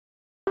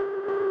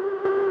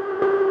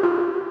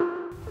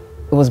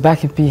was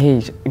back in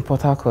PH, in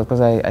Port Harcourt, because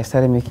I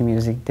started making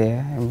music there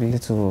in my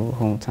little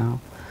hometown.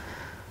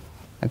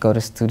 I got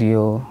a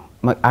studio.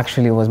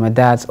 Actually, it was my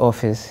dad's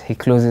office. He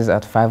closes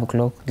at 5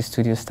 o'clock. The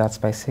studio starts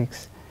by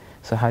 6.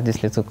 So I had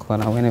this little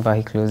corner. Whenever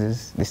he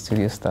closes, the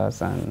studio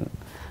starts, and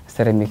I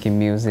started making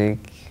music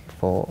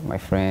for my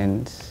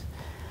friends.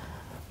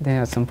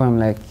 Then at some point, I'm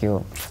like,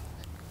 yo,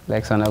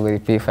 like, son, I'm going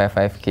to pay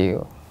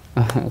 5K,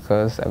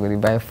 because I'm going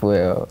to buy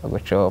fuel, I go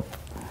chop.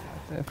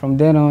 From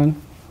then on,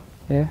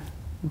 yeah,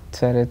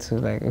 decided to,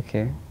 like,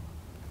 okay, I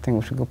think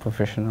we should go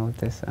professional with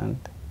this and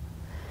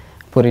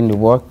put in the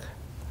work,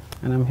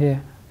 and I'm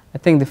here. I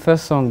think the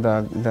first song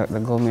that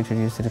got me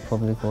introduced to the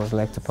public was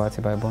Like to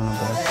Party by Burna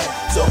Boy.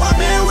 So I'm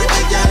here with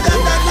the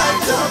girl that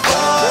like to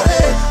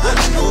party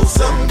and know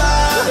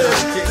somebody.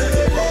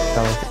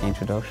 That was the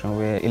introduction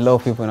where a lot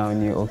of people now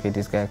knew, okay,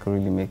 this guy could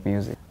really make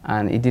music.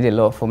 And he did a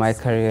lot for my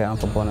career and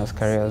for Burna's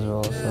career as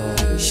well,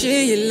 so.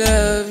 You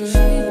love me.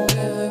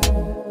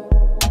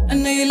 I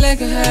know you like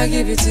how I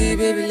give it to you,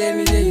 baby, let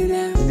me hear you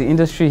now. The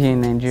industry here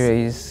in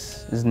Nigeria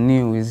is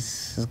new,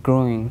 is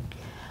growing.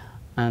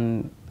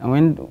 And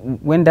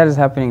when that is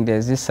happening,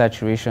 there's this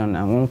saturation,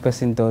 and one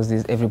person does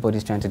this,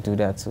 everybody's trying to do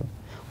that too.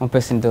 One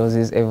person does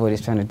this,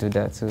 everybody's trying to do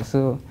that too.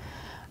 So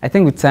I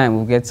think with time,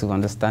 we'll get to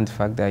understand the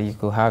fact that you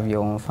could have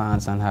your own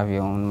fans and have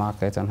your own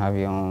market and have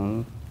your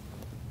own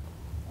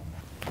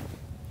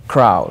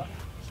crowd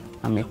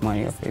and make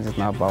money off it. It's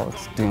not about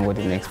doing what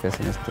the next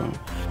person is doing.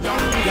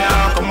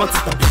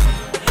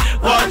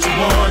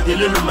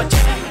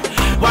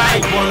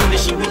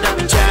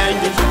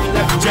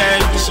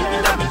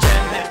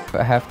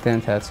 I have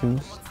 10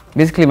 tattoos.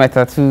 Basically, my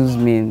tattoos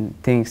mean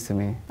things to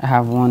me. I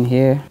have one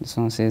here. This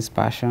one says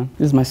Passion.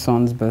 This is my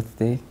son's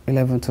birthday,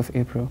 11th of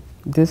April.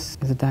 This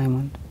is a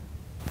diamond.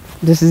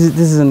 This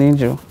is an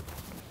angel.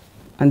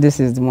 And this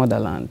is the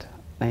motherland,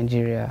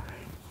 Nigeria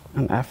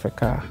and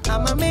Africa.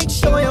 I'ma make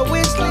sure your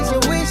wish list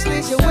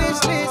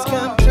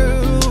come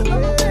true.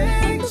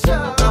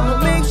 I'ma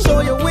make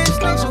sure your wish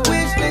list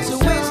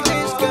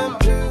come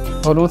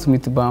true. I would want to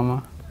meet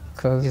Obama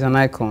because he's an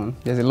icon.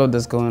 There's a lot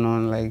that's going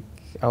on. Like,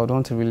 I would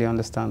want to really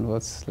understand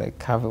what's,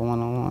 like, have a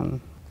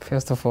one-on-one.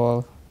 First of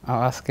all,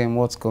 I'll ask him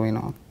what's going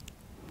on.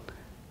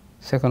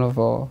 Second of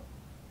all,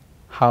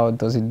 how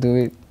does he do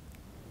it?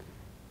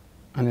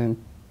 And then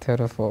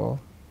third of all,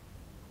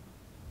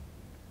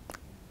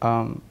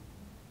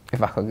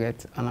 if I could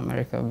get an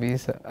American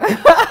visa.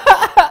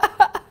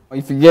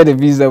 If you get a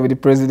visa with the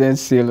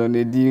president's seal on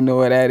it, do you know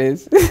what that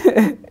is?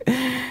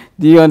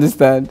 Do you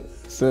understand?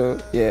 So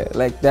yeah,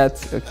 like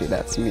that's, okay,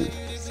 that's me.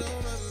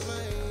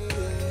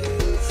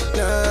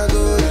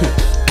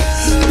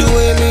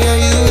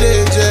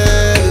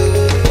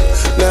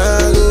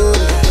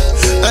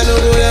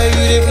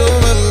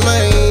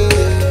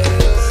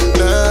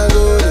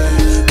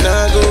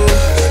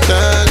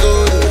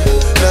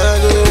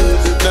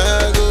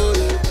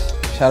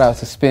 Shout out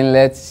to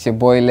Spinlet, it's your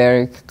boy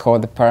LeriQ,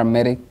 called the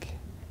Paramedic.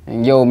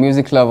 And yo,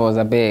 music lovers,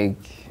 I beg.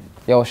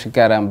 Yo, should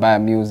get and buy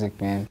music,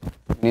 man.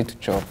 You need to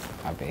chop,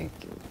 I beg.